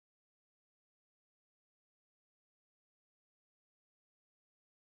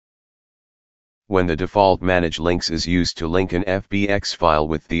When the default manage links is used to link an FBX file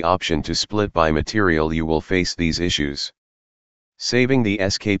with the option to split by material, you will face these issues. Saving the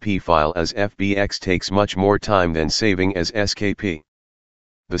SKP file as FBX takes much more time than saving as SKP.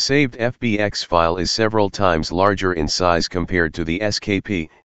 The saved FBX file is several times larger in size compared to the SKP,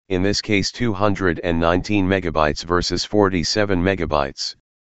 in this case 219 MB versus 47 MB.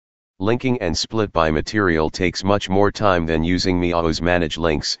 Linking and split by material takes much more time than using miaуу's manage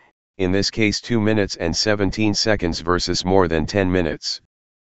links, in this case 2 minutes and 17 seconds versus more than 10 minutes.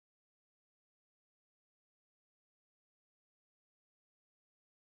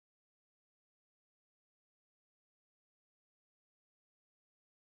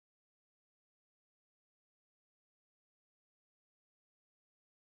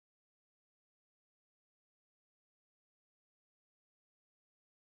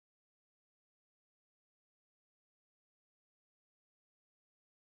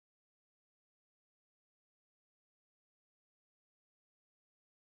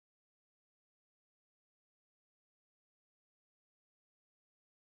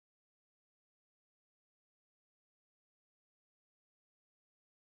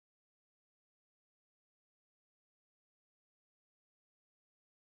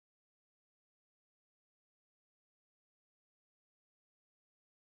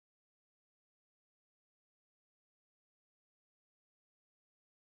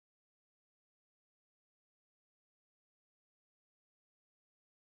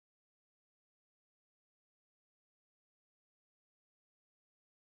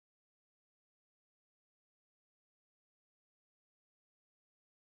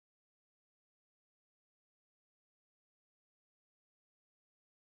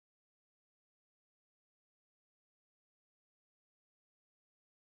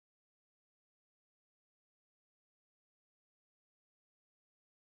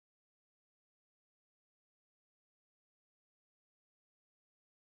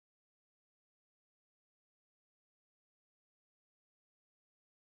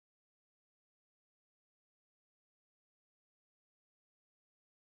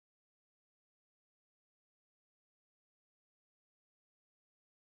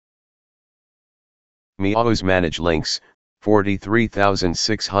 miaуу's manage links,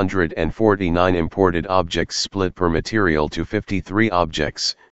 43,649 imported objects split per material to 53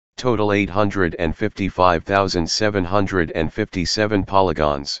 objects, total 855,757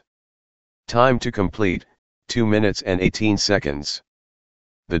 polygons. Time to complete, 2 minutes and 18 seconds.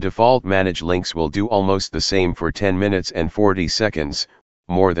 The default manage links will do almost the same for 10 minutes and 40 seconds,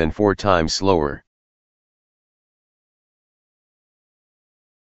 more than 4 times slower.